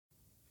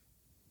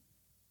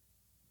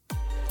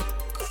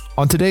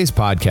On today's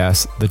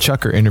podcast, the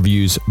Chucker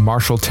interviews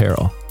Marshall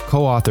Terrill,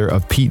 co-author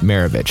of Pete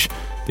Maravich,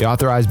 the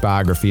authorized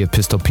biography of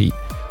Pistol Pete,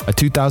 a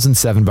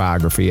 2007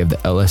 biography of the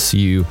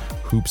LSU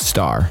hoop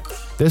star.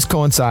 This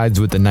coincides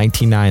with the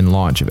 1999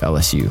 launch of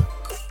LSU.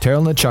 Terrill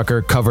and the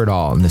Chucker covered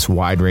all in this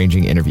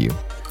wide-ranging interview.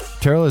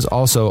 Terrill is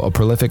also a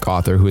prolific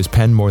author who has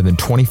penned more than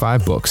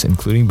 25 books,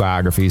 including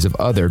biographies of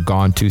other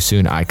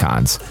gone-too-soon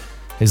icons.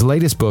 His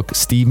latest book,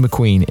 Steve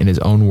McQueen, in his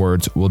own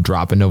words, will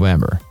drop in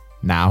November.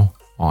 Now,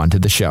 on to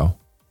the show.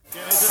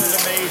 Isn't it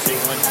amazing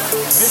when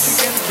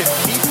Michigan can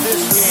keep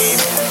this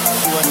game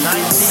to a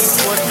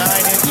 19-foot,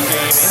 9-inch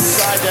game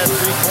inside that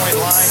three-point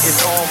line? It's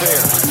all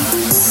there.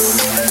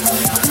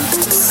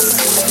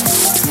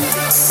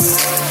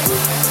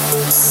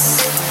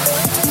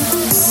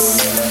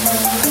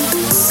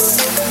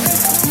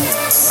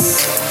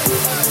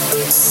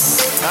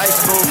 Nice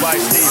move by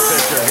Steve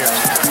Fisher here.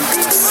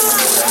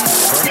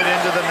 Bring it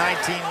into the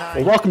 19-9.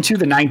 Well, welcome to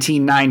the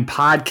 19-9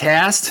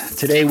 podcast.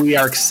 Today we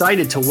are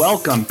excited to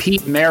welcome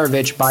Pete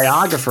Maravich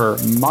biographer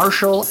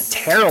Marshall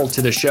Terrill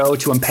to the show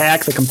to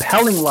unpack the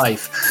compelling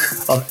life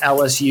of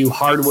LSU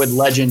hardwood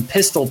legend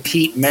Pistol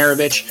Pete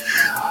Maravich.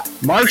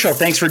 Marshall,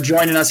 thanks for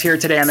joining us here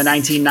today on the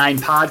 19-9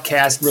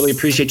 podcast. Really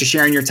appreciate you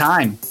sharing your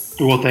time.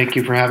 Well, thank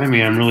you for having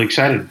me. I'm really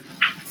excited.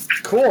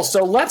 Cool.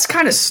 So let's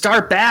kind of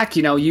start back.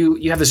 You know,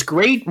 you have this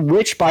great,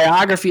 rich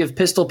biography of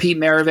Pistol Pete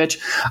Maravich.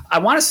 I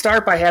want to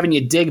start by having you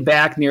dig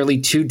back nearly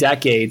 2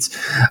 decades.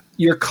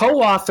 Your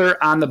co-author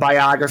on the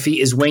biography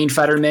is Wayne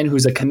Federman,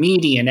 who's a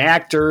comedian,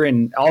 actor,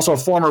 and also a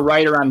former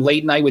writer on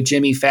Late Night with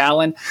Jimmy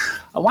Fallon.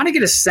 I want to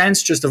get a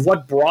sense just of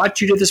what brought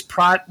you to this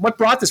what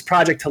brought this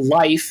project to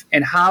life,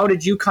 and how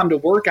did you come to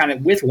work on it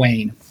with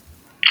Wayne?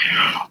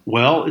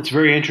 Well, it's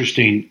very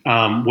interesting.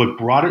 What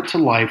brought it to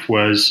life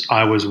was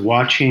I was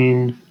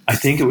watching, I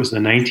think it was the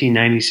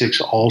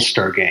 1996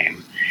 All-Star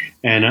Game.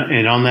 And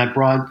on that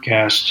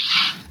broadcast,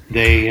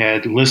 they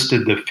had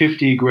listed the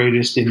 50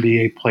 greatest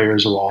NBA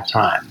players of all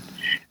time.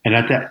 And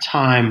at that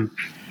time,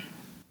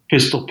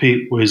 Pistol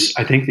Pete was,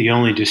 I think, the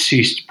only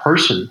deceased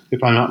person,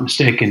 if I'm not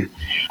mistaken.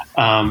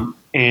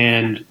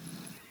 And,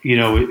 you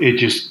know, it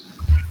just,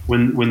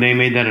 when they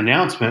made that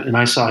announcement and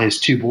I saw his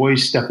 2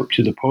 boys step up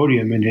to the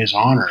podium in his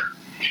honor,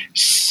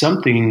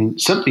 something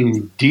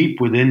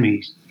deep within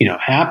me, you know,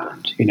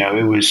 happened. You know,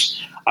 I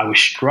was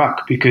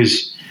struck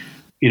because,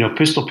 you know,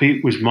 Pistol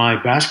Pete was my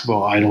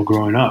basketball idol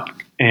growing up,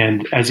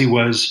 and as he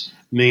was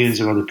millions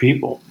of other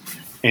people.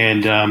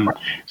 And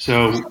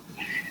so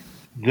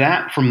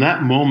that from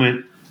that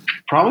moment,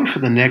 probably for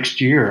the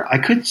next year, I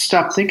couldn't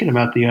stop thinking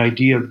about the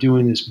idea of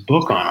doing this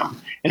book on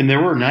him. And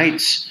there were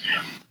nights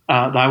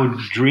that I would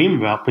dream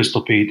about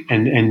Pistol Pete,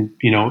 and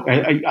you know,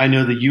 I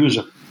know that you as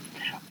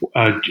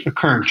a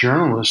current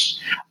journalist,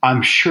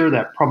 I'm sure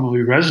that probably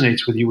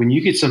resonates with you when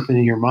you get something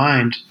in your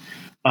mind,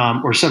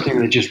 or something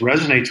that just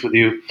resonates with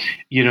you.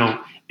 You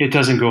know, it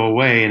doesn't go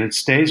away and it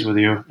stays with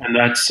you, and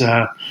that's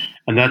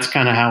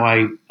kind of how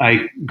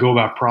I go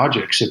about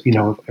projects. If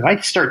I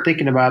start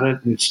thinking about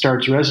it and it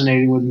starts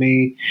resonating with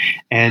me,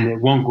 and it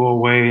won't go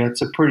away,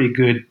 that's a pretty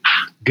good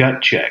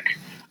gut check.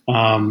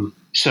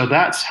 So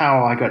that's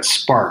how I got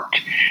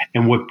sparked.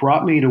 And what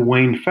brought me to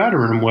Wayne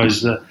Federman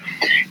was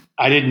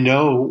I didn't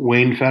know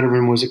Wayne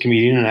Federman was a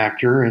comedian and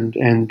actor, and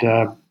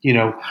you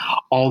know,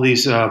 all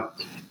these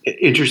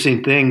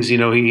interesting things. You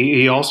know,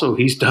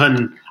 he's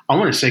done, I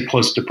want to say,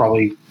 close to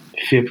probably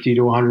 50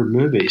 to 100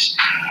 movies.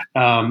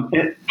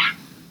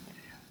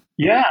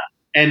 Yeah.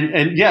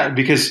 And yeah,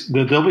 because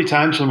there'll be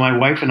times when my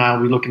wife and I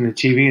will be looking at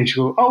TV and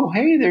she'll go, "Oh,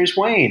 hey, there's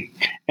Wayne."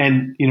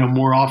 And, you know,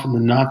 more often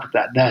than not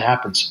that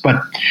happens.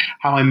 But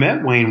how I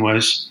met Wayne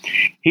was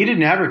he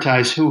didn't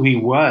advertise who he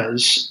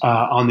was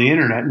on the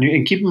internet.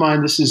 And keep in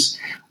mind,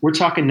 we're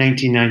talking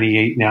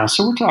 1998 now.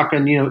 So we're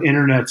talking, you know,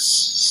 internet's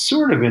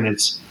sort of in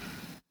its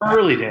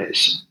early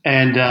days.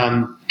 And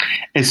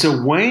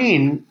so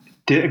Wayne,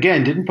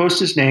 didn't post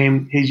his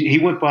name. He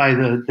went by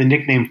the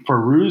nickname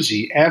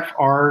Ferruzzi,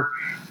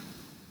 Ferruzi,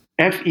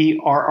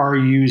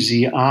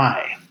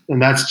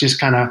 and that's just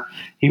kind of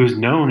he was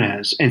known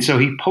as. And so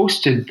he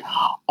posted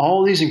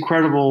all these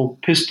incredible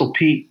Pistol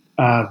Pete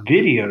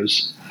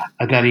videos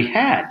that he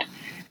had,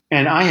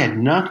 and I had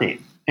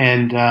nothing.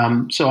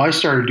 And so I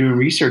started doing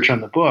research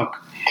on the book,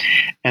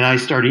 and I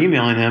started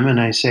emailing him,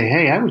 and I say,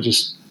 "Hey, I would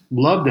just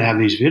love to have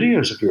these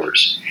videos of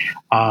yours.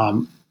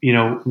 You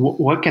know,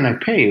 what can I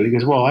pay?" He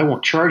goes, "Well, I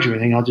won't charge you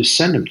anything. I'll just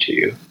send them to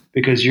you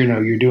because, you know,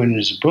 you're doing it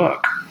as a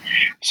book."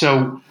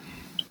 So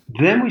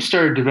then we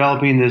started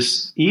developing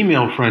this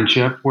email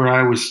friendship where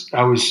I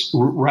was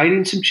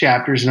writing some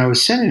chapters and I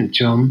was sending it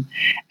to him,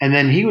 and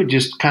then he would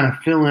just kind of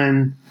fill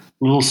in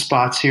little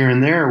spots here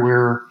and there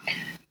where,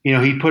 you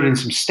know, he'd put in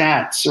some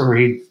stats,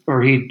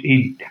 or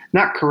he'd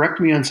not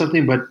correct me on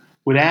something, but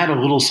would add a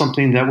little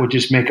something that would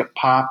just make it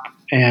pop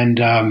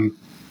and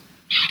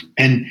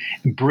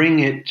bring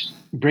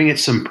it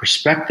some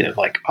perspective.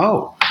 Like,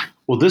 oh,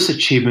 well, this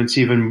achievement's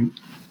even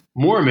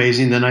more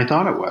amazing than I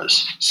thought it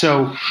was.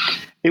 So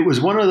it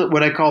was one of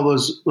what I call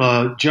those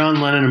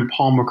John Lennon and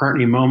Paul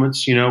McCartney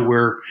moments, you know,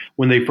 where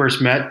when they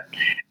first met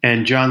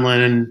and John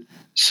Lennon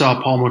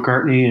saw Paul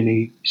McCartney and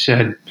he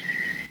said,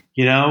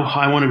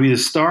 I want to be the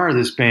star of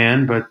this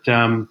band, but,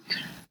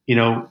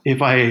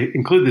 if I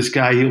include this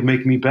guy, he'll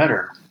make me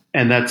better.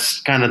 And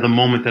that's kind of the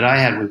moment that I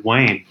had with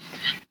Wayne.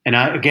 And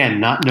I, again,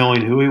 not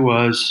knowing who he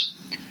was,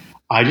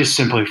 I just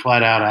simply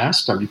flat out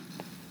asked him,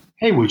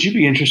 hey, would you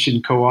be interested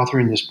in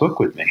co-authoring this book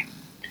with me?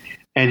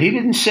 And he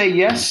didn't say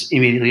yes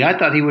immediately. I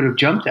thought he would have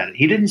jumped at it.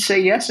 He didn't say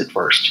yes at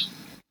first.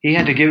 He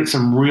had to give it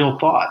some real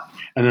thought.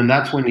 And then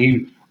that's when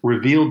he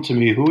revealed to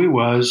me who he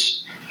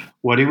was,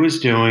 what he was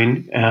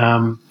doing.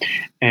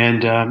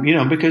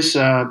 Because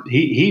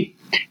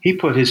he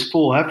put his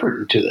full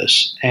effort into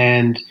this.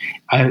 And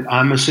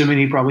I'm assuming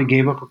he probably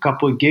gave up a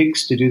couple of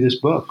gigs to do this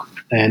book.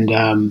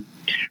 And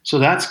so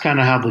that's kind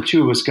of how the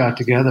two of us got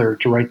together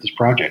to write this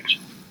project.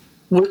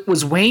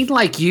 Was Wayne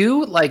like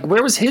you? Like,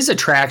 where was his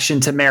attraction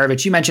to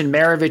Maravich? You mentioned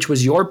Maravich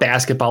was your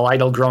basketball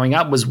idol growing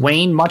up. Was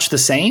Wayne much the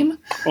same?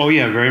 Oh,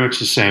 yeah, very much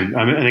the same.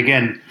 I mean, and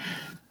again,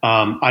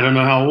 I don't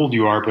know how old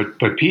you are,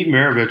 but Pete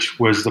Maravich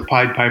was the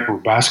Pied Piper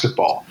of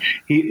basketball.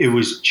 It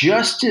was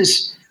just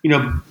as,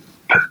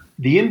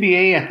 the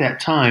NBA at that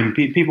time,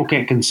 people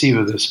can't conceive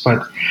of this,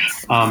 but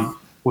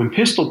when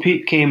Pistol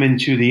Pete came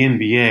into the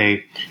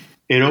NBA,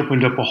 it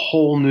opened up a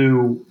whole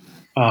new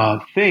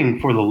thing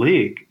for the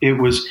league. It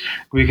was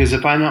because,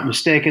 if I'm not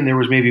mistaken, there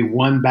was maybe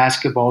one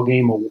basketball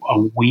game a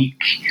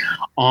week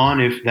on,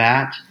 if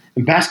that.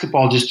 And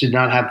basketball just did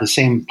not have the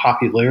same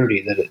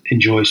popularity that it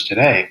enjoys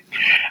today.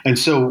 And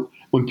so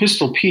when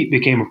Pistol Pete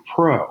became a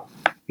pro,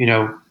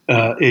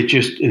 it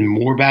just, and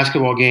more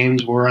basketball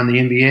games were on the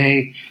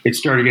NBA. It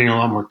started getting a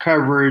lot more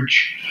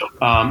coverage.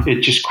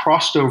 It just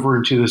crossed over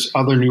into this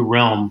other new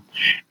realm.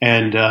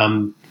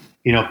 And,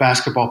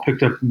 basketball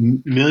picked up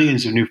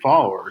millions of new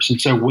followers.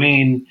 And so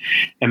Wayne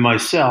and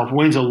myself,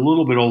 Wayne's a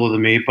little bit older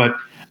than me, but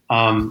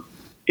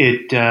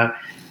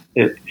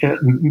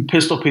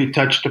Pistol Pete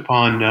touched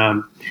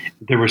upon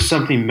there was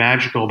something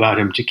magical about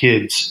him to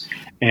kids.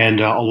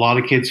 And a lot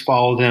of kids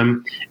followed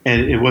him.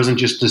 And it wasn't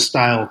just his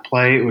style of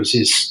play, it was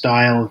his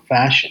style of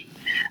fashion.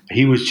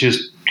 It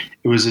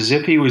was as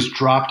if he was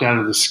dropped out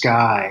of the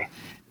sky,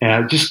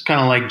 just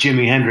kind of like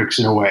Jimi Hendrix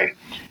in a way.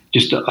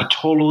 Just a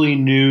totally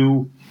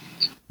new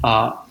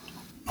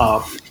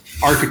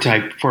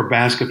archetype for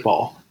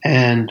basketball,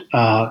 and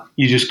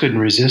you just couldn't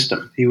resist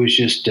him. He was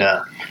just,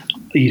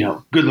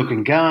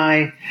 good-looking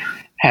guy,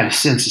 had a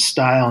sense of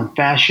style and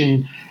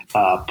fashion,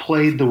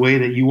 played the way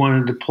that you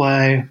wanted to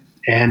play,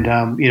 and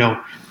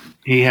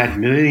he had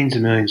millions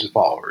and millions of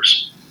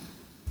followers.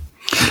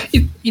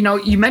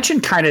 You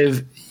mentioned kind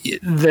of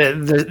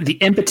the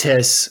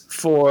impetus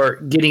for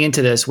getting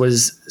into this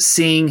was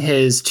seeing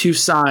his two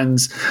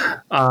sons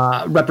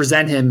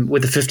represent him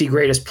with the 50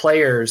 greatest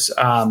players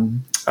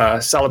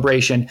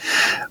celebration.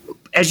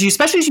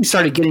 Especially as you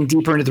started getting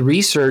deeper into the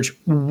research,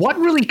 what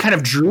really kind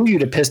of drew you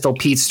to Pistol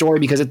Pete's story?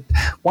 Because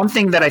one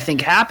thing that I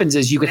think happens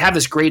is you could have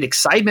this great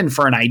excitement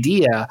for an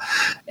idea,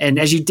 and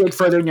as you dig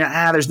further,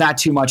 there's not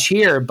too much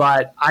here.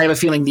 But I have a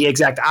feeling the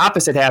exact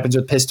opposite happens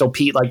with Pistol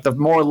Pete. Like, the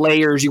more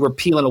layers you were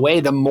peeling away,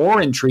 the more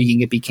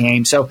intriguing it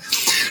became. So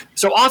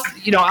off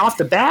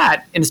the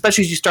bat, and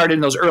especially as you started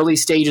in those early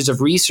stages of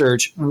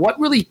research, what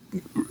really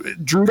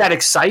drew that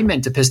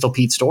excitement to Pistol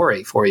Pete's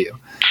story for you?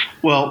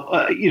 Well,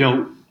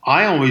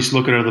 I always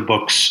look at other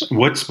books,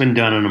 what's been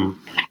done in them.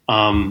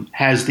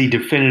 Has the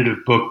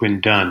definitive book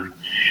been done?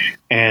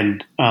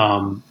 And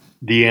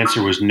the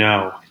answer was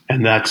no.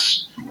 And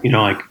that's,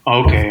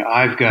 okay,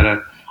 I've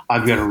got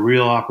a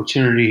real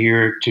opportunity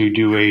here to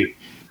do a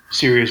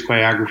serious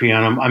biography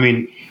on him. I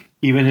mean,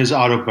 even his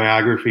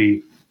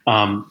autobiography,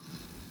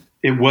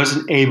 it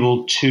wasn't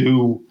able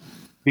to,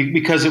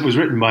 because it was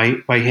written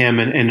by him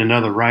and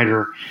another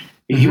writer.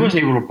 He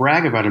wasn't able to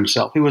brag about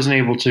himself. He wasn't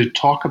able to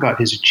talk about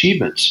his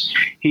achievements.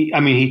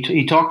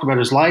 He talked about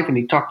his life, and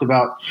he talked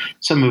about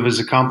some of his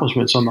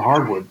accomplishments on the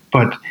hardwood,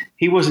 but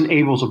he wasn't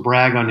able to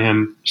brag on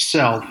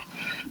himself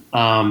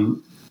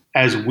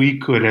as we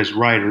could as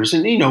writers.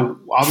 And,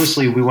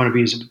 obviously we want to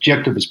be as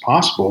objective as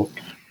possible,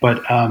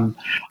 but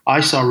I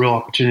saw a real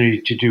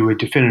opportunity to do a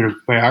definitive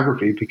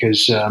biography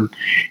because,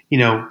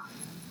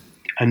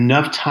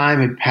 enough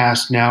time had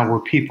passed now where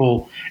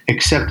people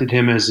accepted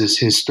him as this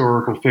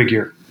historical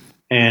figure.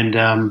 And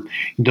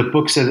the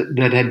books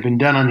that had been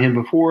done on him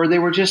before, they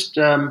were just,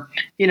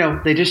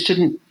 they just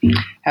didn't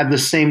have the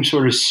same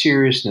sort of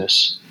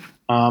seriousness.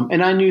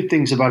 And I knew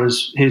things about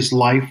his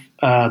life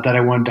that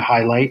I wanted to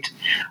highlight,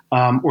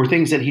 or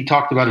things that he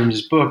talked about in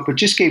his book, but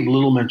just gave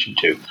little mention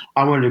to.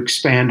 I wanted to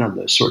expand on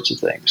those sorts of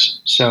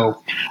things.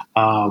 So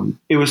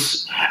it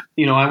was,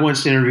 I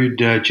once interviewed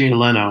Jay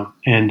Leno,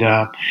 and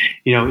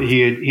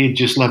he had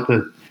just left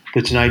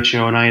the Tonight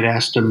Show, and I had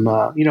asked him,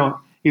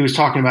 he was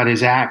talking about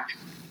his act.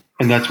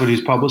 And that's what he's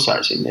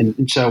publicizing.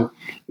 And so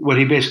what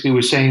he basically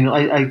was saying,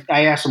 I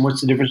asked him, what's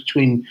the difference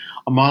between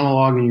a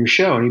monologue and your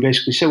show? And he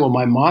basically said, well,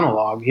 my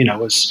monologue,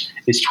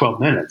 is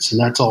 12 minutes,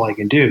 and that's all I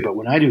can do. But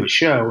when I do a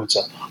show, it's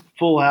a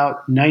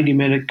full-out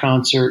 90-minute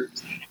concert.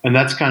 And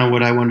that's kind of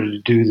what I wanted to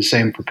do, the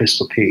same for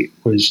Pistol Pete,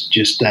 was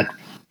just that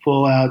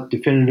full out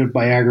definitive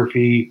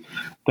biography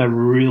that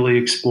really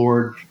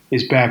explored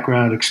his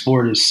background,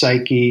 explored his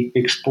psyche,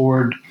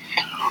 explored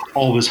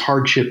all of his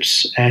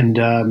hardships, and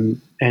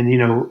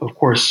of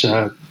course,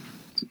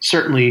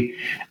 certainly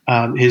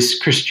his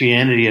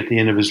Christianity at the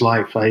end of his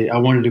life. I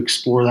wanted to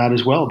explore that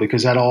as well,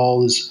 because that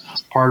all is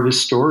part of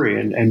his story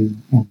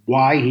and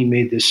why he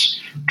made this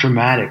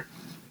dramatic,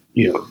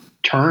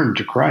 turn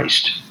to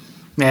Christ.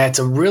 Yeah, it's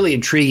a really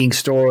intriguing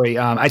story.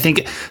 I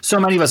think so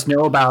many of us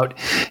know about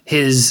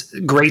his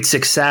great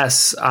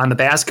success on the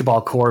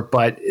basketball court,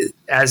 but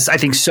as I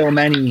think so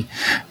many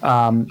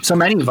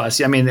of us,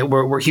 I mean,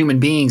 we're human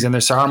beings, and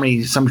there's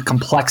some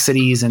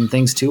complexities and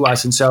things to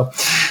us. And so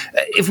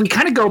if we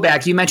kind of go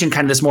back, you mentioned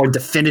kind of this more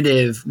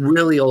definitive,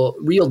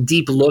 real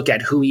deep look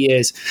at who he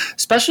is,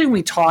 especially when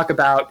we talk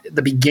about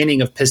the beginning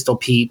of Pistol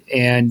Pete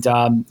and,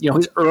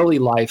 his early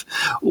life.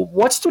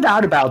 What stood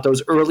out about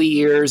those early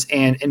years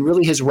and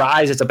really his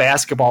rise as a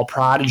basketball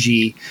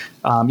prodigy,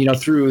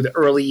 through the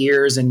early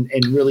years and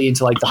really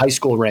into like the high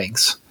school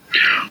ranks?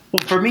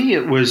 Well, for me,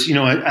 it was,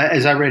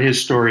 as I read his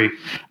story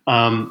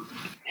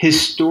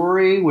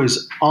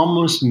was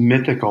almost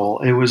mythical.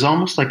 It was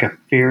almost like a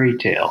fairy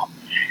tale.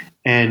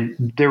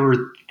 And there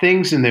were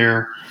things in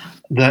there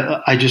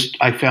that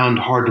I found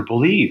hard to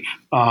believe.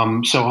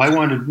 So I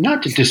wanted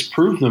not to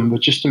disprove them,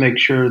 but just to make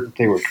sure that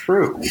they were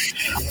true.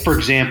 For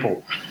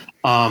example,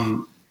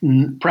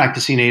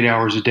 practicing 8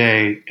 hours a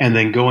day and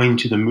then going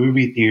to the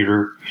movie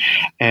theater,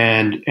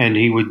 and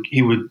he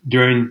would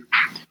during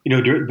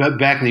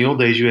back in the old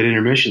days, you had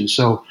intermissions.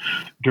 So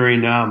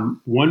during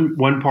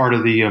one part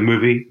of the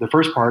movie, the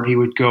first part, he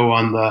would go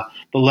on the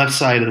left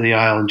side of the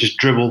aisle and just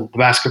dribble the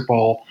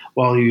basketball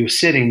while he was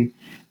sitting,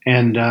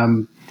 and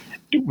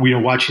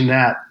watching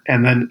that,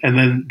 and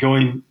then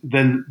during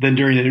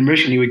the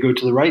intermission, he would go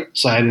to the right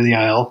side of the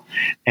aisle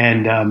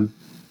and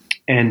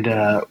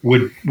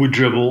would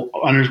dribble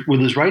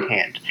with his right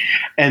hand,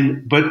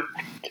 but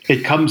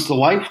it comes to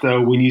life,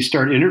 though, when you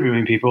start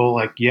interviewing people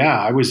like, yeah,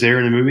 I was there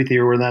in the movie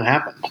theater when that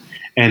happened.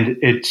 And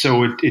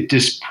it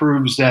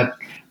disproves that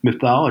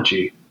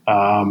mythology.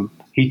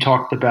 He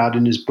talked about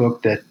in his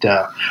book that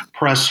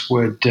press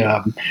would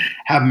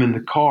have him in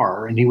the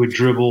car, and he would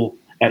dribble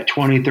at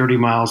 20, 30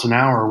 miles an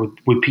hour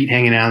with Pete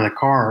hanging out of the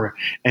car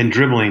and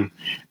dribbling.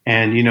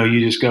 And, you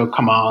just go,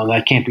 come on,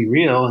 that can't be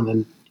real. And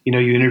then,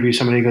 you interview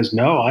somebody who goes,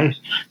 no, I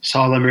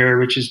saw the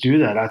Maraviches do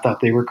that. I thought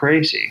they were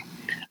crazy.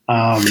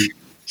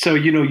 So,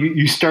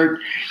 you start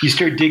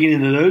digging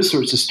into those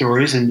sorts of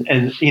stories, and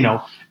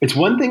it's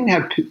one thing to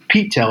have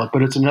Pete tell it,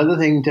 but it's another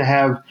thing to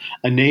have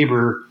a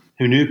neighbor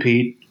who knew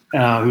Pete,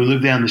 who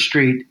lived down the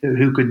street,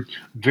 who could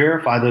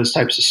verify those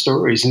types of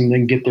stories and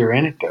then get their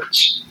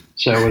anecdotes.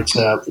 So it's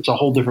a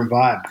whole different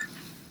vibe.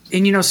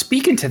 And,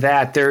 speaking to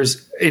that,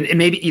 there's, and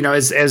maybe,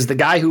 as the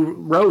guy who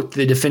wrote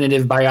the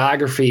definitive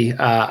biography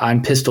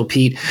on Pistol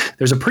Pete,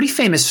 there's a pretty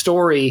famous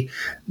story,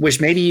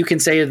 which maybe you can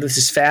say this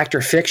is fact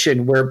or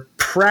fiction, where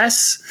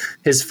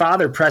his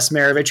father, Press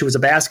Maravich, who was a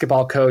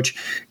basketball coach,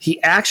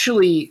 he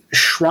actually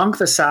shrunk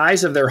the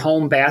size of their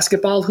home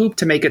basketball hoop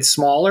to make it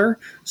smaller.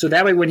 So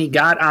that way, when he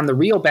got on the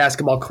real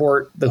basketball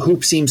court, the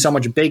hoop seemed so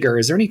much bigger.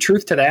 Is there any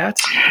truth to that?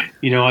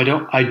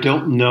 I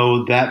don't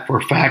know that for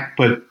a fact,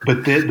 but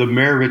the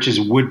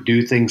Maraviches would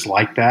do things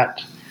like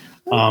that.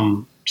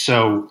 The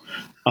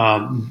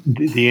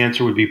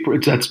answer would be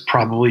that's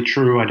probably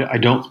true. I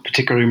don't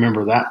particularly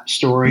remember that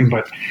story,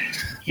 but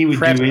he would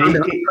do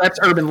anything. Perhaps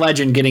urban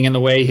legend getting in the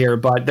way here,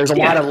 but there's a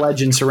lot of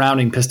legend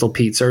surrounding Pistol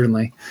Pete,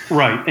 certainly.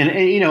 Right,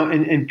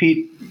 and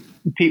Pete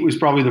was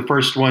probably the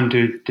first one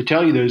to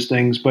tell you those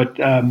things, but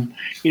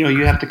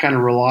you have to kind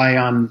of rely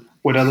on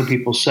what other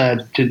people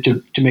said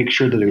to make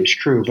sure that it was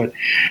true. But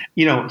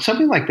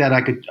something like that,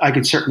 I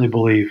could certainly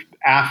believe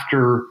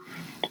after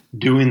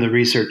doing the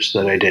research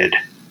that I did.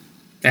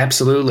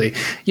 Absolutely.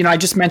 I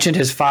just mentioned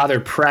his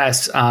father,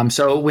 Press.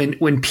 So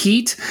when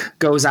Pete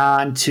goes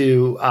on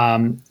to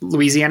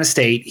Louisiana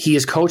State, he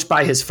is coached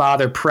by his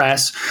father,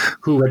 Press,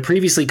 who had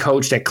previously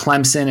coached at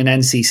Clemson and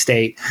NC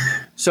State.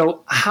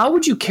 So how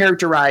would you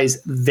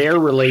characterize their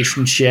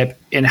relationship,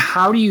 and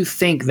how do you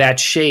think that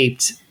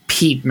shaped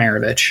Pete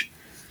Maravich?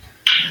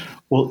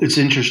 Well, it's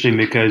interesting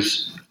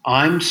because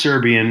I'm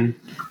Serbian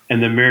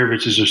and the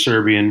Maraviches are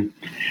Serbian,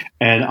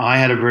 and I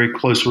had a very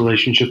close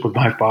relationship with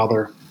my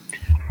father.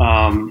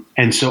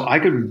 And so I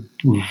could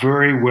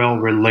very well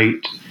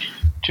relate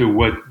to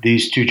what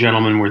these two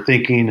gentlemen were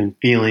thinking and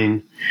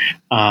feeling.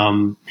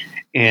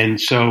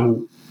 And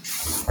so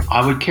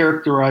I would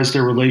characterize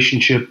their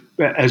relationship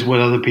as what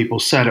other people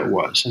said it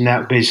was. And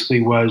that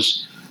basically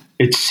was,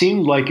 it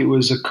seemed like it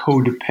was a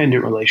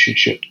codependent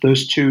relationship.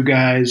 Those two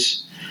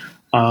guys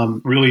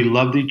really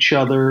loved each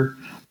other,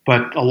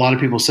 but a lot of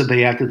people said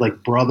they acted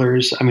like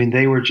brothers. I mean,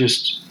 they were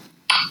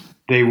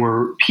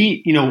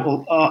Pete,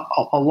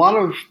 a lot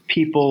of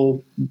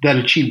people that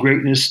achieve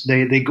greatness,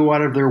 they go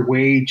out of their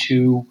way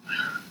to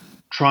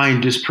try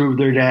and disprove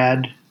their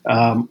dad,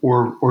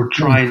 or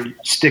try and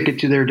stick it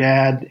to their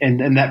dad,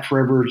 and that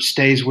forever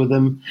stays with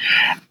them.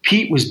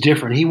 Pete was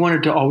different. He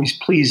wanted to always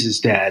please his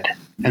dad,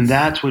 and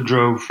that's what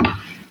drove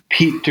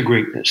Pete to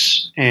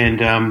greatness.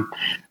 And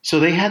so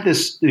they had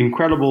this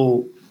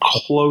incredible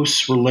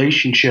close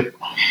relationship,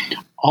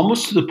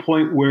 almost to the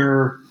point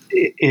where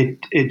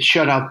it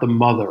shut out the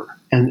mother.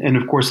 And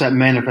of course, that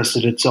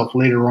manifested itself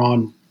later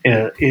on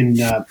in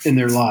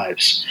their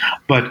lives.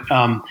 But,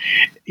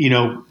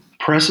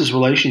 Press's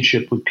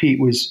relationship with Pete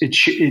was it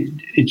shaped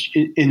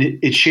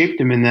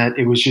him in that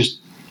it was just,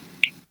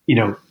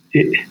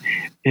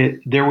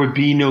 there would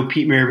be no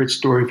Pete Maravich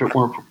story if it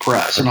weren't for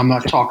Press. And I'm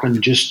not talking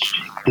just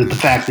the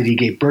fact that he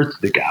gave birth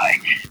to the guy.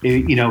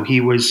 He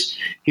was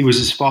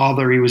his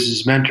father, he was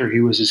his mentor,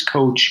 he was his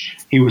coach,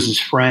 he was his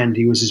friend,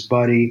 he was his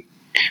buddy.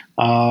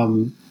 They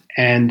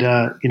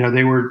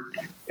were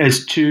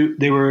as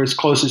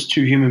close as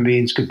two human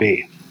beings could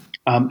be.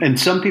 And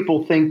some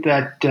people think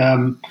that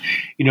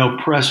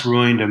Press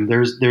ruined him.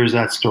 There's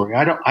that story.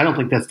 I don't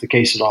think that's the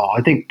case at all.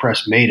 I think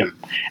Press made him,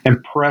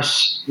 and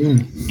Press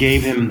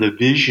gave him the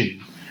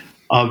vision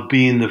of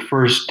being the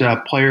first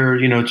player,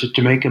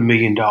 to make $1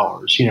 million.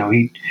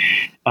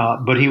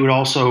 But he would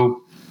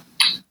also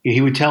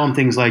tell him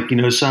things like,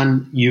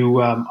 son,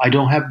 I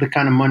don't have the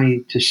kind of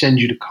money to send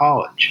you to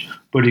college,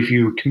 but if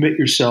you commit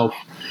yourself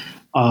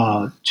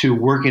to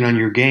working on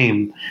your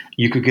game,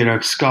 you could get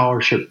a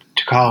scholarship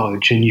to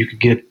college, and you could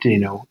get,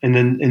 and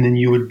then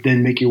you would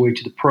then make your way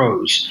to the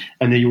pros,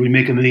 and then you would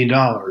make $1 million.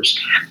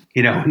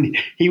 And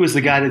he was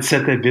the guy that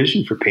set that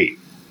vision for Pete.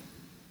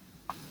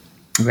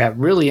 Yeah,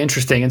 really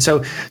interesting. And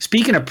so,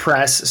 speaking of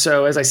Press,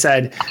 so as I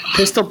said,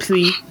 Pistol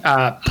Pete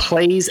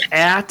plays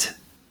at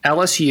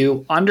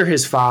LSU under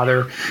his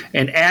father,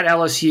 and at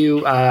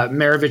LSU,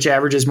 Maravich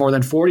averages more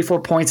than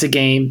 44 points a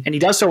game, and he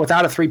does so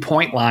without a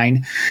three-point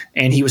line,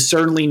 and he was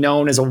certainly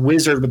known as a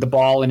wizard with the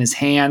ball in his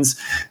hands.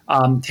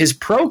 His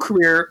pro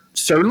career,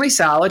 certainly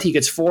solid. He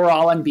gets 4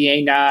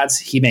 All-NBA nods.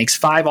 He makes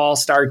 5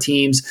 All-Star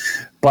teams,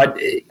 but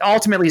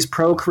ultimately his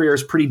pro career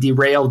is pretty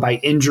derailed by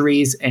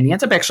injuries, and he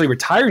ends up actually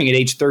retiring at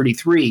age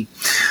 33.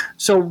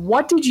 So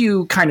what did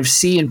you kind of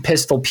see in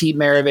Pistol Pete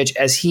Maravich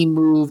as he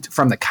moved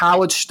from the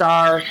college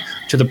star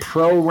to the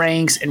pro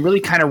ranks and really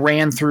kind of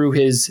ran through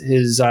his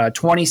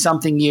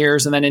 20-something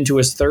years and then into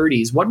his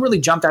 30s? What really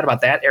jumped out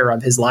about that era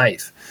of his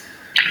life?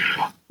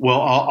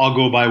 Well, I'll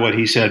go by what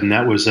he said, and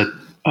that was that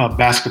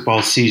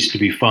basketball ceased to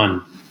be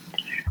fun.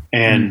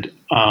 And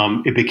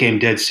it became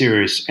dead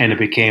serious, and it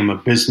became a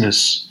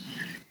business.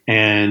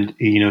 And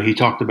he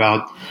talked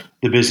about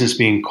the business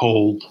being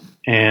cold,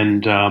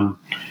 and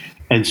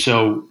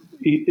so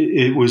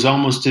it was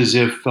almost as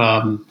if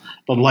the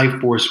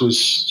life force was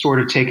sort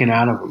of taken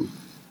out of him.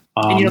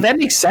 And that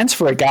makes sense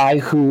for a guy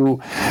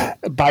who,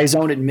 by his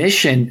own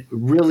admission,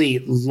 really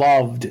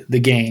loved the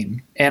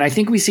game. And I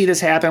think we see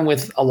this happen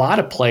with a lot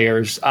of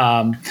players.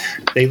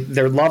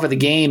 Their love of the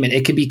game, and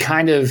it can be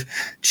kind of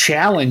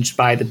challenged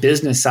by the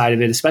business side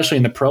of it, especially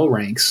in the pro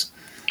ranks.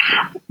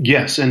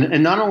 Yes,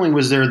 and not only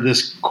was there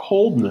this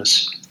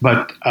coldness,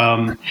 but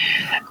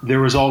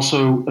there was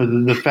also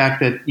the fact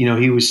that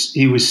he was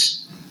a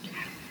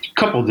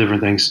couple of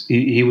different things.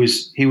 He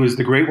was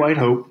the Great White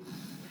Hope,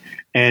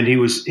 and he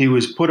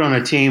was put on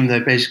a team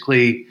that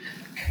basically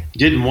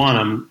didn't want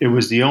him. It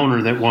was the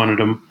owner that wanted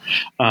him,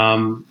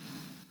 and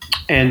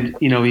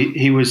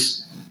he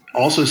was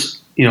also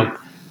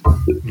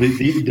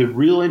the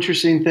real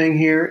interesting thing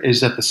here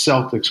is that the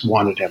Celtics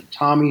wanted him.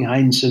 Tommy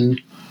Heinsohn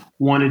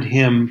wanted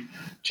him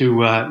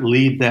to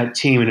lead that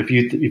team. And if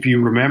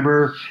you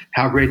remember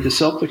how great the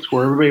Celtics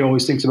were, everybody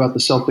always thinks about the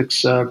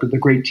Celtics, the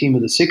great team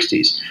of the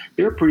 60s.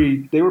 They were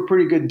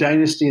pretty good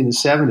dynasty in the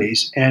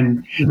 70s.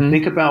 And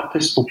think about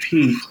Pistol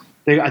Pete.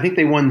 I think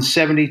they won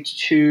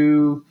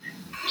 72,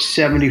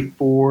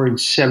 74,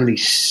 and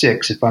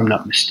 76, if I'm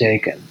not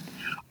mistaken.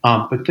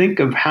 But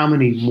think of how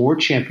many more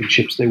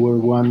championships they would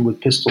have won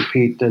with Pistol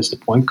Pete as the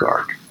point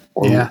guard.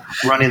 Or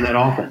running that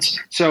offense.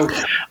 So,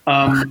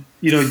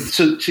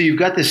 so you've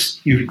got this,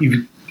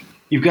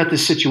 you've got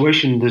this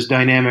situation, this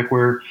dynamic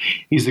where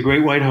he's the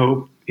Great White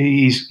Hope.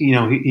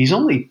 He's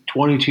only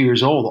 22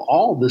 years old.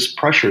 All this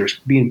pressure is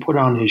being put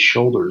on his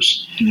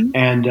shoulders,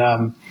 and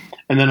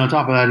then on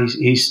top of that,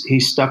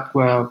 he's stuck. He'd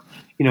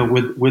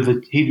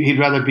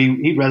rather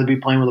be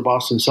playing with the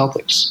Boston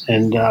Celtics,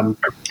 and I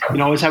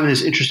was having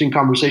this interesting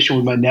conversation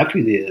with my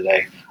nephew the other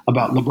day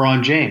about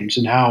LeBron James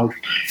and how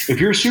if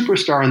you're a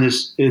superstar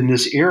in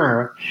this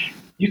era,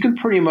 you can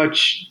pretty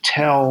much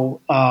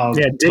tell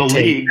the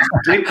league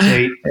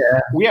dictate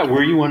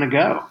where you want to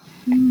go.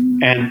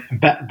 And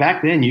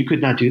back then you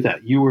could not do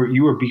that. You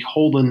were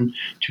beholden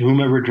to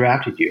whomever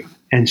drafted you,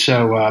 and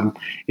so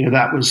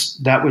that was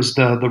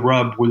the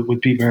rub with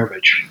Pete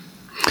Maravich.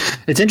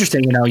 It's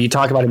interesting, you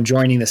talk about him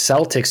joining the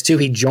Celtics too.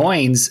 He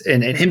joins,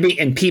 and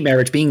Pete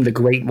Maravich being the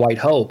Great White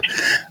Hope.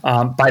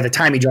 By the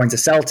time he joins the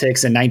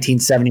Celtics in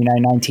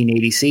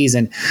 1979-1980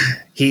 season,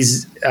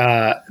 he's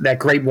that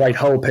great white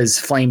hope has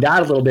flamed out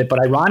a little bit,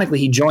 but ironically,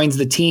 he joins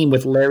the team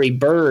with Larry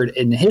Bird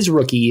in his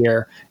rookie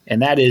year,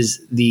 and that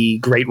is the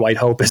great white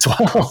hope as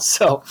well.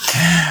 So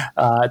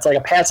it's like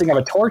a passing of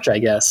a torch, I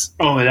guess.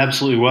 Oh, it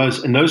absolutely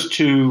was. And those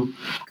two,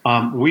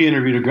 we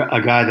interviewed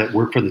a guy that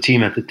worked for the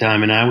team at the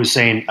time, and I was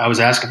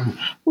asking him,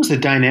 what was the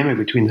dynamic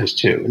between those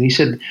two? And he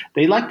said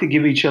they like to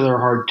give each other a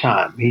hard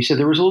time. He said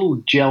there was a little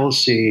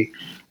jealousy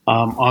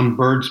on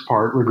Bird's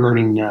part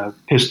regarding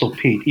Pistol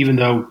Pete, even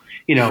though,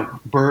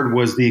 Bird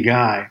was the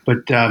guy.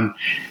 But,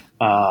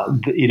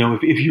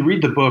 if you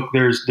read the book,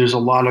 there's a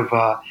lot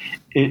of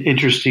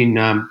interesting,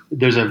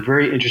 there's a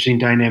very interesting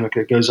dynamic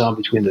that goes on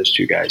between those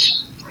two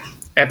guys.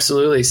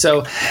 Absolutely.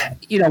 So,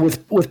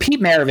 with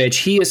Pete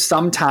Maravich, he is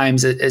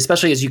sometimes,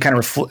 especially as you kind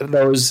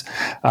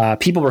of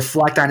people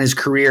reflect on his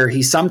career,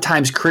 he's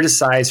sometimes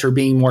criticized for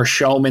being more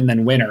showman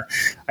than winner.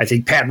 I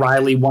think Pat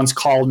Riley once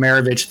called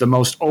Maravich the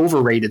most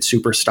overrated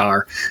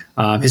superstar.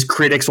 His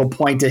critics will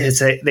point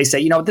to they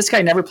say, this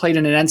guy never played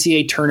in an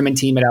NCAA tournament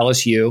team at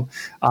LSU.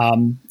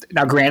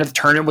 Now, granted, the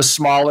tournament was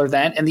smaller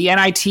then, and the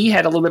NIT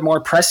had a little bit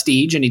more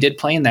prestige, and he did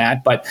play in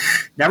that, but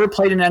never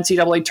played an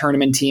NCAA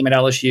tournament team at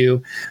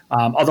LSU.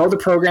 Although the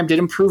program did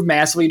improve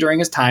massively during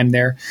his time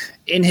there,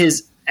 in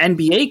his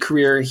NBA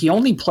career, he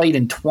only played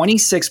in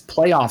 26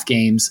 playoff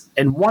games,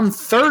 and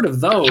 1/3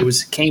 of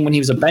those came when he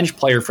was a bench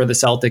player for the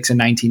Celtics in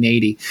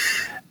 1980.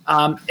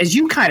 As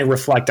you kind of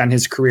reflect on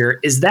his career,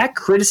 is that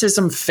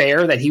criticism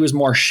fair that he was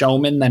more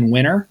showman than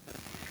winner?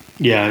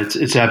 Yeah,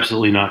 it's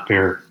absolutely not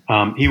fair.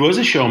 He was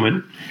a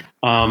showman.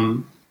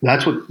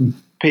 That's what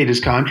paid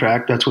his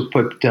contract. That's what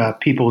put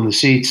people in the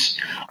seats.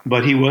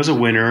 But he was a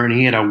winner, and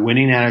he had a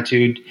winning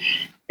attitude.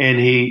 And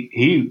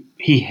he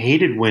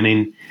hated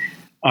winning.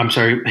 I'm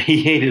sorry,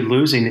 he hated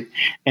losing,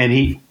 and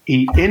he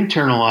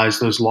internalized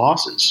those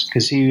losses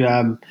because he.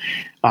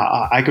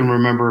 I can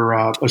remember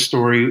a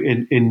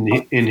story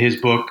in his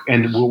book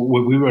and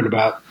what we wrote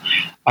about.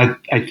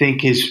 I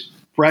think his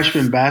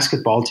freshman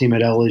basketball team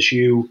at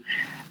LSU.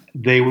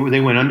 They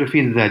went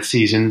undefeated that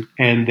season,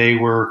 and they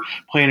were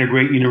playing a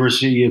great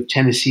University of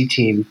Tennessee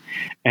team,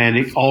 and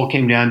it all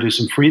came down to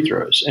some free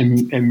throws.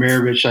 And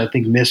Maravich, I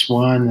think, missed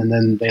one, and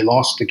then they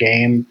lost the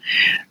game.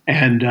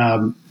 And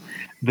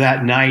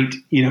that night,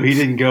 he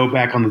didn't go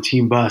back on the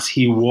team bus.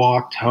 He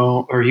walked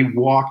home, or he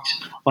walked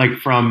like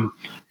from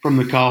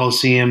the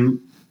Coliseum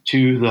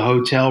to the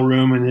hotel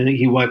room, and then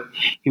he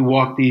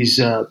walked these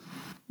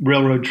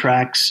railroad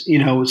tracks,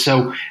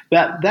 so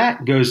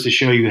that goes to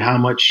show you how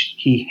much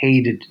he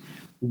hated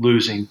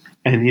losing.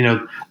 And,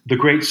 the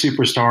great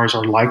superstars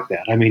are like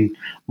that. I mean,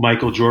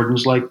 Michael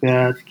Jordan's like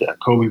that.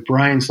 Kobe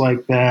Bryant's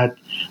like that.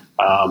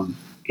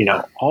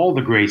 All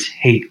the greats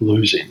hate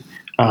losing.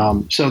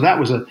 So that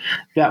was a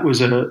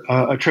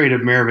trait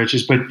of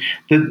Maravich's. But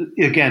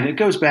again, it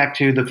goes back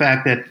to the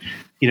fact that,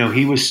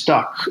 he was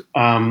stuck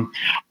on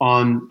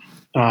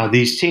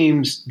these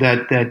teams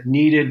that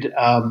needed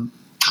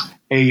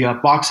a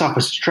box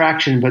office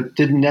attraction, but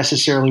didn't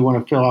necessarily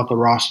want to fill out the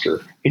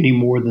roster any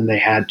more than they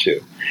had to.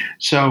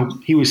 So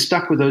he was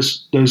stuck with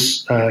those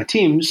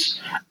teams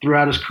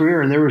throughout his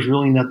career, and there was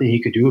really nothing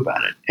he could do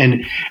about it.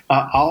 And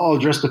I'll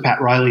address the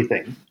Pat Riley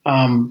thing.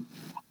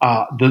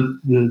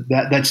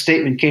 That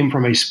statement came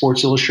from a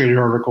Sports Illustrated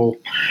article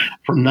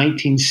from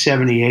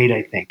 1978,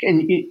 I think.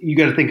 And you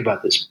got to think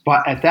about this.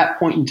 But at that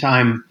point in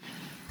time,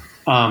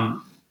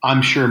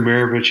 I'm sure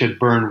Maravich had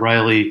burned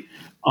Riley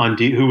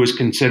who was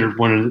considered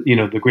one of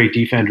the great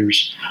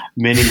defenders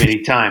many,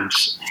 many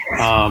times.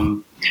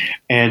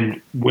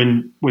 And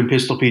when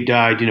Pistol Pete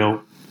died,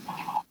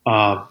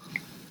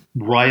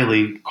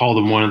 Riley called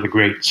him one of the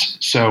greats.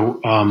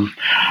 So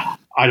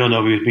I don't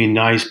know if he was being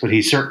nice, but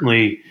he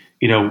certainly,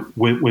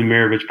 when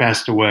Maravich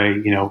passed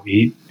away,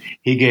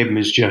 he gave him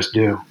his just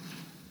due.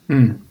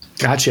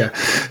 Gotcha.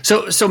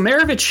 So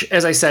Maravich,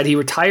 as I said, he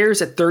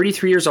retires at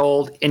 33 years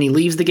old, and he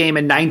leaves the game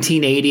in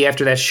 1980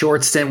 after that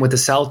short stint with the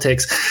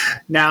Celtics.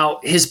 Now,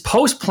 his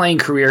post-playing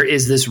career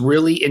is this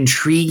really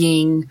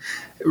intriguing,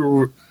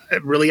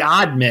 really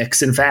odd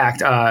mix, in fact,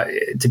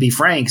 to be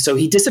frank. So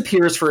he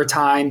disappears for a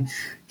time.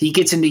 He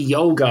gets into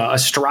yoga,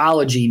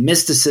 astrology,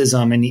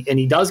 mysticism, and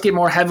he does get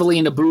more heavily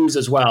into booze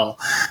as well.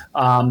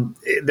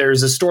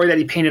 There's a story that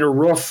he painted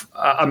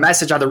a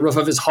message on the roof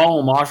of his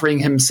home, offering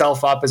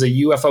himself up as a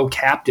UFO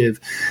captive.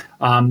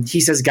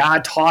 He says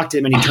God talked to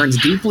him, and he turns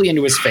deeply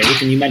into his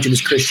faith. And you mentioned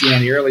his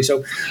Christianity early.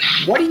 So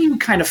what do you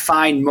kind of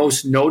find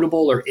most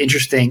notable or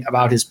interesting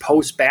about his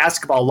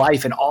post-basketball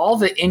life and all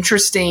the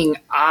interesting,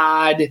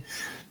 odd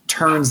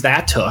turns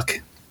that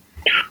took?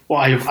 Well,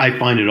 I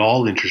find it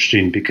all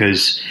interesting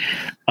because,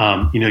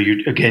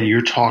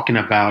 you're talking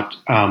about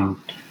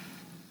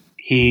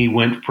he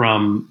went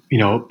from,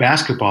 a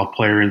basketball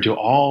player into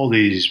all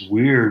these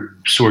weird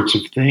sorts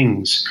of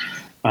things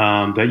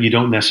that you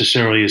don't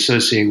necessarily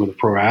associate with a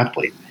pro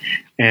athlete.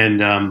 And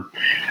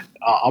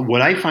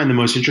what I find the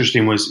most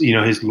interesting was,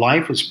 his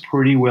life was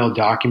pretty well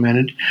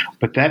documented,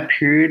 but that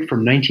period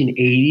from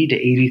 1980 to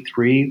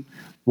 83,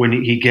 when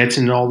he gets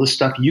into all this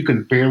stuff, you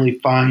can barely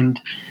find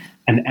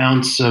an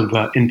ounce of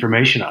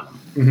information on him.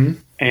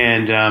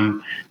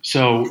 And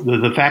so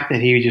the fact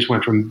that he just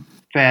went from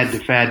fad to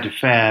fad to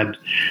fad,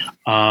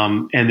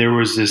 and there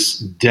was this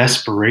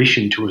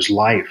desperation to his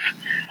life.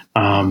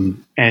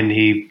 And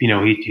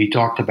he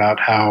talked about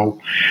how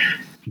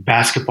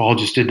basketball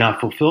just did not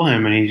fulfill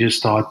him, and he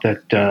just thought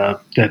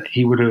that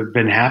he would have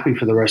been happy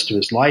for the rest of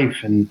his life.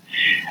 And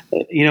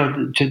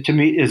to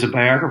me, as a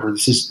biographer,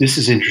 this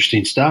is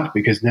interesting stuff,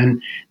 because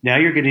now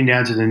you're getting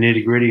down to the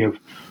nitty gritty of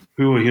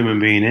who a human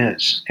being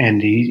is,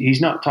 and he's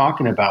not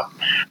talking about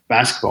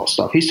basketball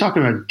stuff. He's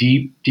talking about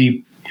deep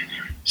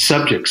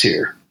subjects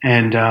here,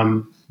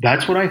 and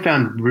that's what I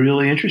found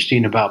really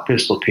interesting about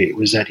Pistol Pete,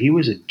 was that he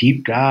was a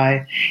deep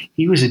guy.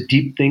 He was a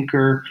deep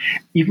thinker.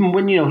 Even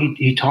when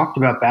he talked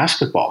about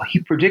basketball,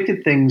 he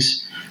predicted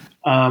things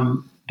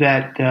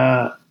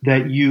that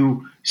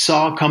you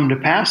saw come to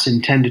pass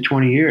in 10 to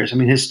 20 years. I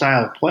mean, his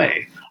style of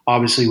play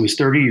obviously was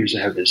 30 years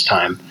ahead of his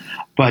time.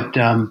 But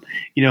in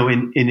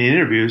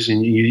interviews,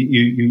 and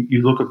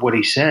you look at what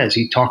he says,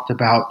 he talked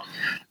about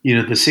the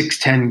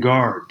 6'10"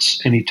 guards,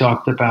 and he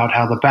talked about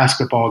how the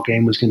basketball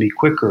game was going to be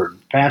quicker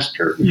and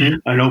faster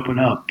and open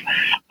up.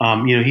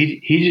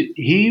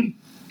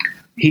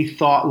 He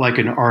thought like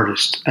an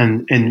artist,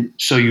 and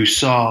so you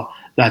saw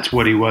that's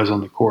what he was on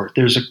the court.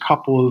 There's a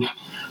couple of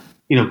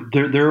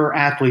there are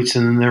athletes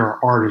and then there are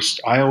artists.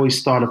 I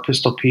always thought of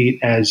Pistol Pete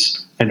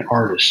as an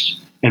artist,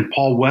 and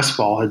Paul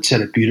Westphal had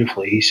said it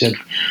beautifully. He said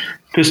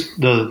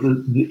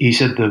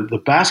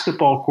the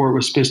basketball court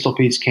was Pistol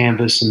Pete's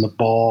canvas and the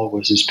ball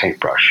was his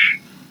paintbrush.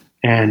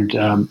 And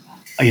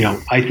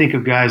I think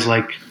of guys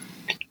like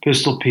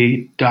Pistol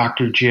Pete,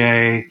 Dr.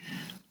 J,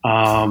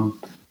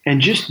 and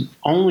just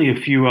only a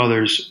few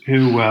others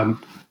who are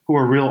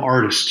real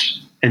artists.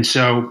 And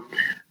so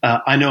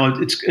I know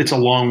it's a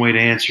long way to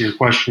answer your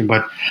question,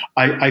 but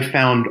I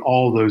found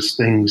all those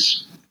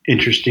things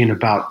interesting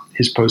about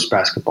his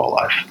post-basketball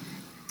life.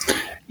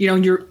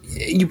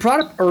 You brought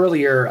up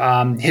earlier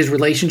his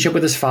relationship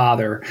with his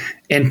father,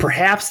 and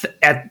perhaps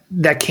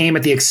that came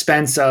at the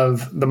expense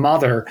of the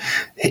mother.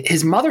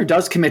 His mother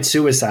does commit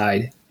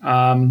suicide in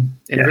a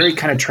very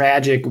kind of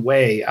tragic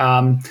way.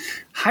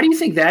 How do you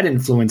think that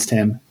influenced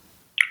him?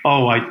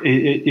 Oh, I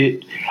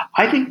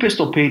think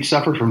Pistol Pete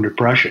suffered from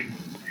depression,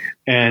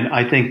 and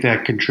I think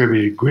that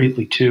contributed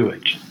greatly to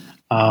it.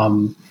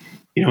 And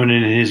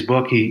in his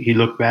book, he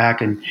looked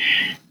back and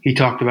he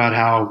talked about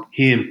how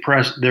he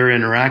impressed their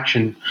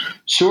interaction,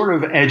 sort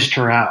of edged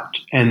her out,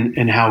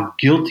 and how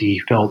guilty he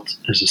felt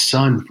as a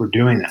son for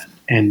doing that.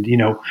 And,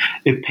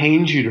 it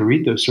pains you to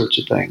read those sorts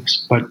of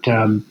things. But,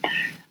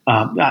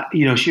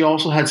 she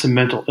also had some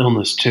mental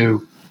illness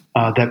too,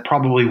 that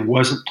probably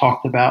wasn't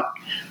talked about.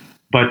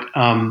 But,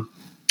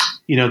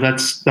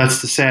 that's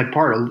the sad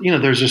part.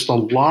 There's just a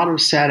lot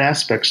of sad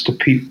aspects to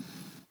Pete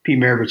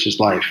Maravich's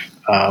life.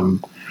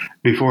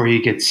 Before he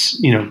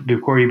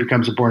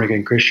becomes a born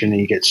again Christian and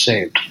he gets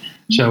saved.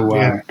 So,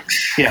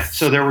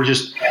 so there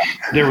was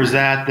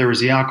that, there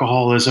was the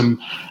alcoholism,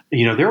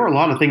 there were a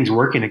lot of things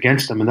working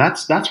against him. And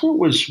that's what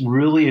was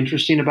really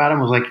interesting about him,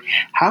 was like,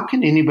 how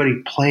can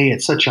anybody play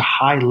at such a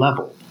high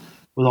level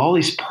with all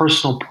these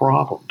personal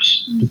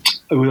problems?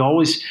 It was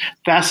always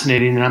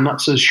fascinating. And I'm not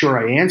so sure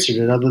I answered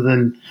it, other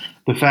than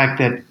the fact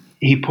that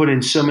he put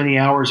in so many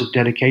hours of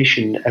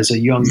dedication as a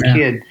young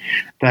kid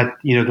that,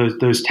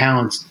 those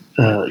talents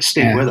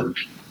stayed with him.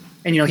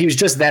 And, he was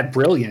just that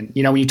brilliant.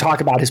 When you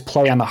talk about his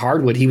play on the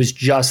hardwood, he was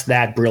just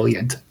that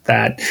brilliant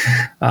that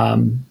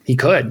he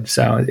could.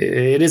 So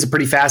it is a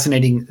pretty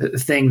fascinating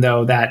thing,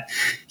 though, that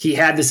he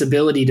had this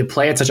ability to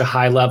play at such a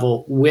high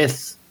level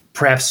with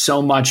perhaps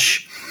so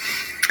much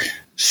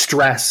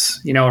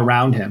stress,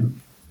 around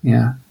him.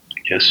 Yeah.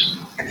 Yes.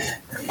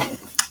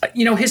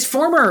 His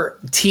former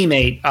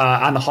teammate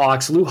on the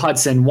Hawks, Lou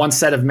Hudson, once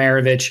said of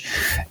Maravich,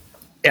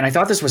 and I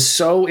thought this was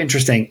so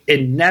interesting,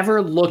 it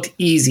never looked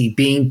easy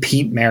being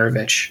Pete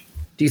Maravich.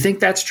 Do you think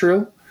that's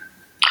true?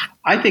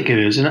 I think it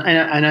is, and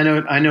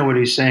I know what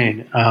he's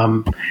saying.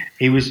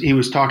 He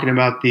was talking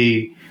about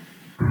the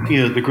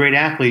great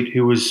athlete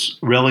who was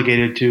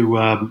relegated to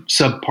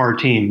subpar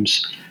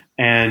teams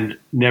and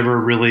never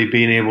really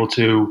being able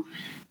to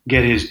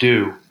get his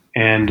due.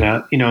 And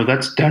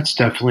that's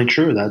definitely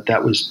true.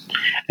 That was,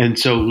 and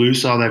so Lou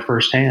saw that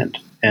firsthand,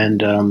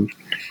 and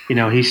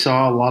he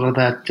saw a lot of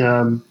that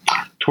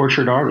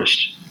tortured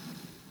artist.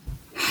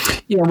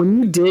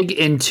 When you dig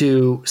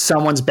into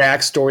someone's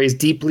backstory as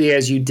deeply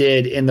as you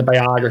did in the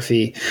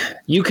biography,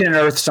 you can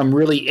unearth some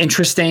really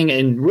interesting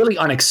and really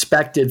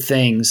unexpected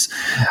things.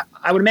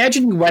 I would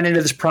imagine you went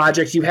into this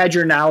project, you had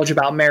your knowledge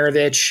about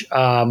Maravich,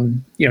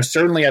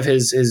 certainly of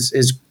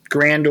his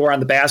grandeur on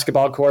the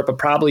basketball court, but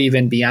probably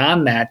even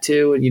beyond that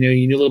too. You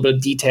knew a little bit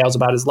of details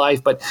about his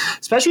life, but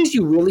especially as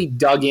you really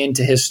dug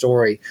into his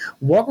story,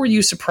 what were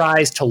you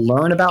surprised to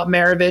learn about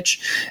Maravich,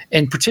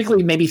 and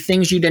particularly maybe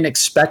things you didn't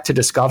expect to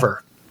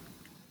discover?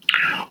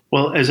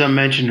 Well, as I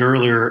mentioned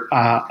earlier,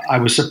 I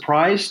was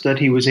surprised that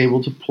he was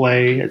able to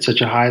play at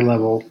such a high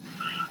level,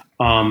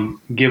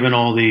 given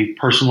all the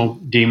personal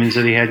demons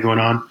that he had going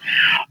on.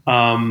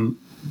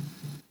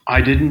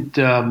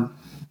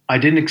 I I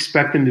didn't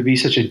expect him to be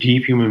such a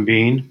deep human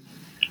being,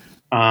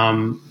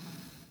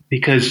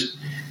 because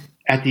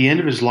at the end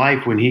of his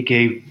life, when he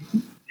gave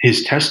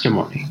his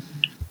testimony,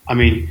 I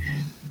mean,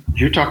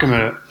 you're talking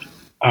about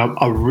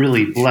a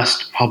really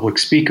blessed public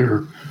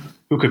speaker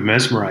who could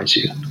mesmerize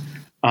you.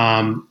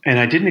 And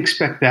I didn't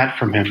expect that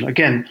from him.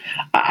 Again,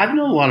 I've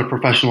known a lot of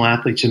professional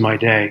athletes in my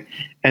day,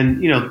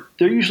 and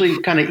they're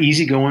usually kind of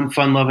easygoing,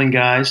 fun-loving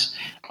guys,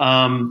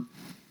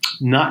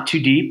 not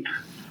too deep.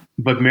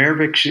 But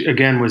Maravich,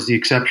 again, was the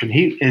exception.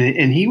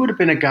 He would have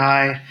been a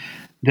guy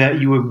that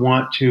you would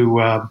want to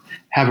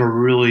have a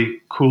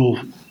really cool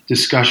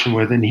discussion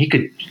with, and he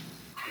could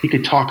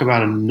talk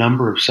about a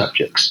number of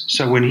subjects.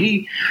 So when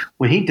he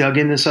dug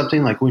into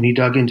something, like when he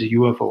dug into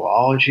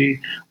UFOlogy,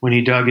 when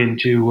he dug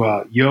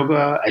into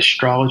yoga,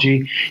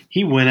 astrology,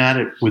 he went at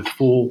it with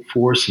full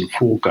force and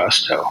full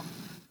gusto.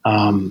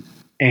 And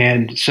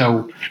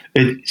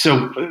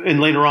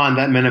later on,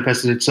 that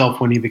manifested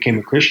itself when he became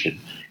a Christian,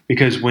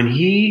 because when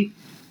he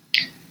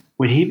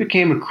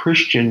became a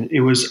Christian, it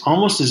was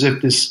almost as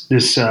if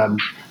this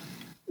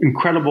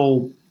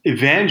incredible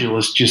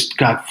evangelist just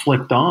got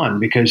flicked on,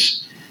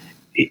 because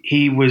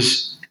he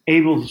was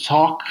able to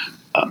talk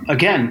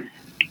again.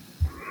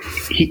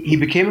 He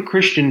became a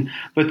Christian,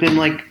 but then,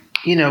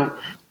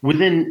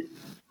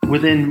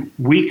 within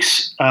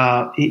weeks,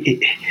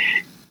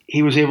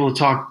 he was able to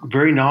talk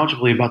very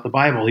knowledgeably about the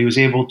Bible. He was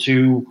able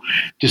to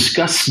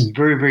discuss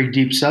very, very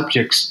deep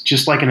subjects,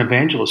 just like an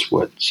evangelist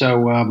would.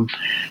 So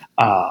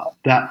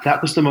that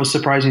was the most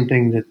surprising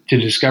thing to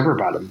discover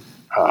about him,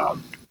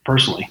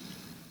 personally.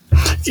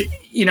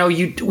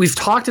 We've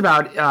talked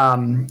about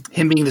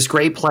him being this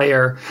great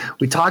player.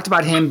 We talked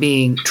about him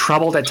being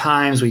troubled at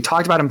times. We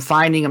talked about him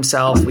finding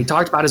himself. We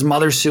talked about his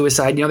mother's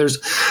suicide.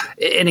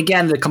 And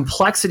again, the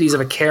complexities of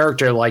a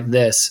character like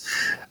this.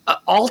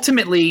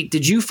 Ultimately,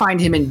 did you find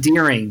him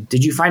endearing?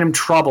 Did you find him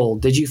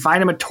troubled? Did you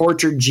find him a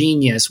tortured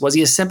genius? Was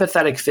he a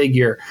sympathetic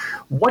figure?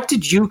 What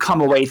did you come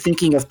away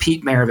thinking of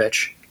Pete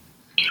Maravich?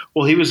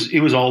 Well, he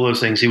was all those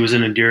things. He was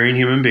an endearing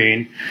human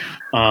being.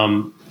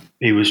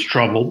 He was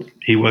troubled.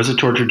 He was a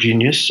tortured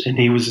genius, and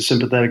he was a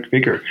sympathetic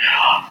figure.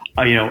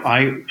 There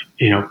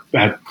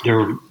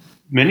were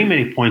many,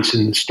 many points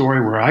in the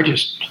story where I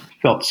just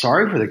felt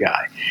sorry for the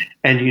guy.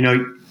 And,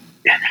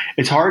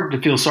 it's hard to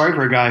feel sorry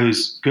for a guy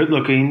who's good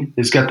looking,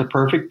 has got the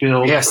perfect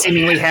build. Yeah,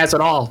 seemingly has it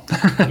all.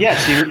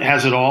 Yes, he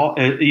has it all.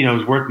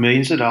 Is worth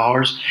millions of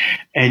dollars.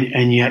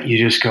 And yet you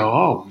just go,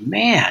 oh,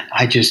 man,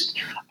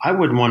 I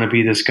wouldn't want to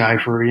be this guy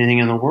for anything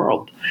in the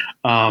world.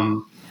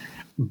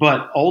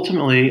 But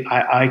ultimately,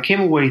 I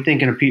came away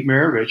thinking of Pete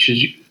Maravich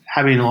as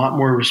having a lot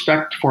more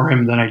respect for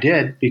him than I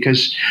did,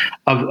 because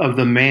of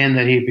the man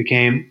that he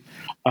became,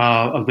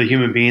 of the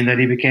human being that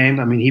he became.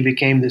 I mean, he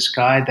became this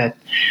guy that,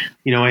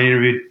 I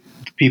interviewed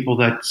people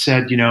that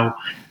said,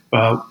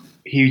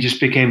 he just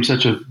became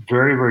such a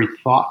very, very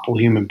thoughtful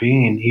human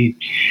being.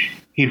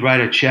 He'd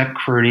write a check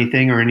for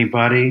anything or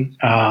anybody.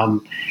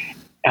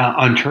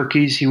 On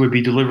turkeys, he would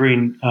be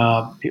delivering.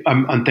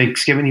 On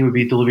Thanksgiving, he would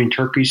be delivering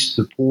turkeys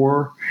to the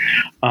poor.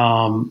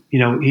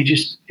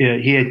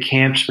 He had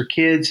camps for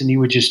kids, and he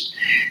would just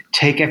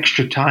take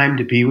extra time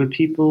to be with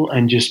people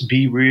and just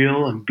be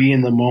real and be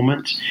in the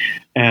moment.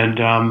 And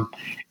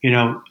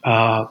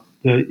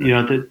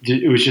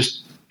it was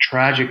just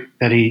tragic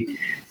that he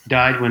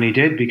died when he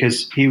did,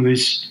 because he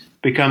was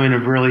becoming a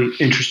really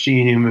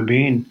interesting human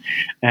being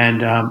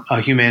and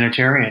a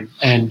humanitarian,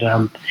 and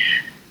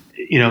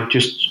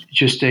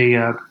just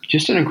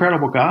an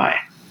incredible guy.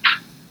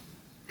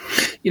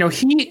 And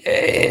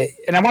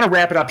I want to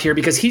wrap it up here,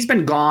 because he's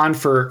been gone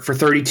for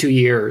 32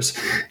 years,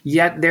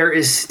 yet there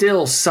is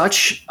still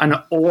such an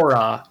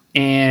aura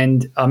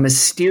and a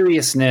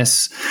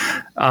mysteriousness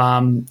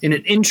and an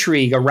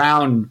intrigue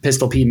around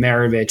Pistol Pete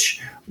Maravich.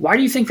 Why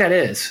do you think that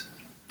is?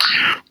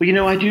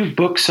 Well, I do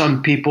books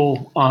on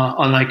people,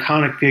 on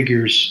iconic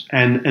figures,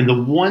 and the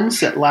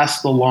ones that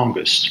last the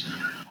longest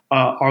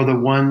are the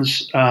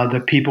ones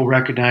that people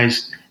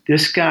recognize.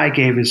 This guy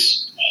gave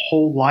his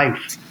whole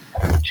life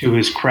to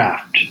his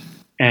craft,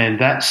 and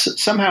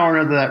that's somehow or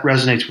another that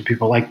resonates with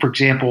people. Like, for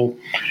example,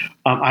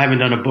 I haven't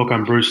done a book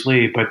on Bruce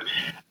Lee, but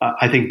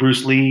I think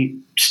Bruce Lee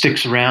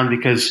sticks around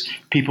because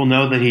people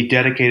know that he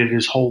dedicated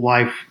his whole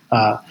life,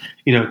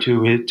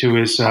 to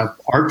his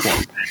art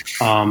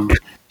form.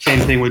 Same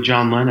thing with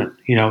John Lennon.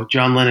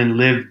 John Lennon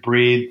lived,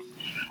 breathed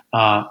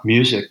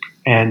music,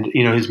 and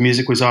his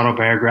music was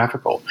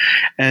autobiographical.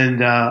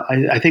 And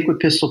I think with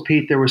Pistol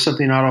Pete, there was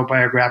something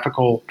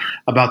autobiographical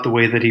about the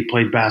way that he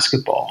played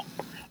basketball.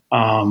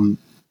 And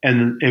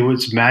it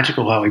was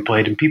magical how he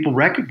played, and people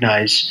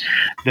recognize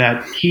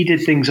that he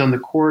did things on the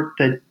court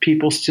that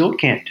people still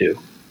can't do.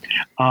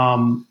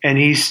 And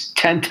he's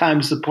 10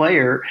 times the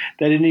player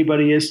that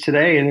anybody is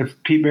today. And if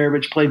Pete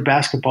Maravich played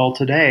basketball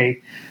today,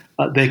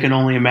 they can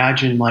only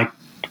imagine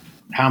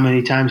how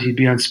many times he'd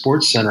be on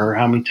SportsCenter, or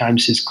how many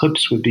times his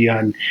clips would be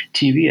on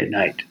TV at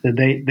night.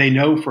 They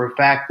know for a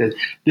fact that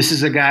this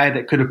is a guy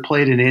that could have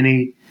played in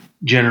any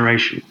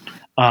generation.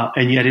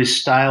 And yet his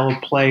style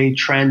of play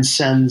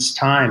transcends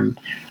time.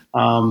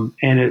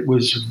 and it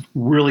was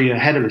really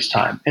ahead of his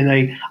time. And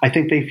I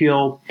think they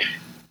feel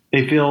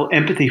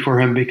empathy for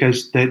him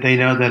because they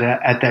know that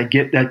at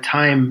that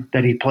time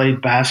that he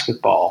played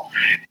basketball,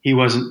 he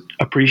wasn't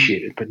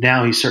appreciated, but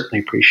now he's certainly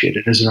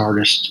appreciated as an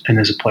artist and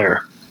as a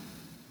player.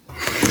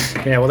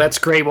 Yeah, well, that's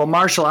great. Well,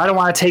 Marshall, I don't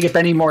want to take up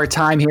any more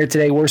time here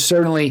today. We're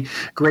certainly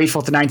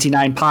grateful to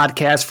 99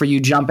 Podcast for you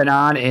jumping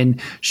on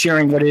and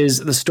sharing what is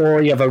the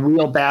story of a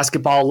real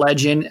basketball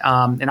legend,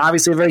 and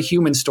obviously a very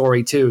human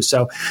story too.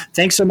 So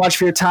thanks so much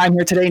for your time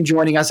here today and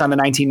joining us on the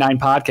 99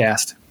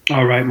 Podcast.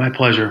 All right, my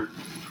pleasure.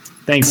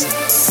 Thanks.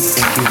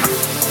 Thank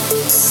you.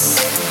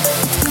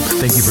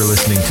 Thank you for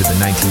listening to the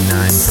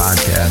 99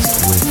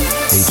 Podcast with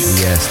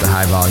HVS, the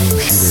High Volume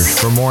Shooters.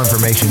 For more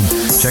information,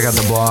 check out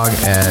the blog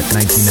at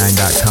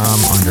 99.com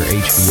under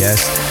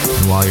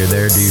HVS. And while you're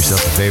there, do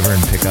yourself a favor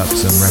and pick up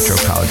some retro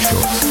college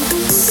shorts.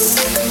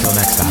 Till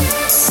next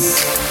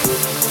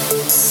time.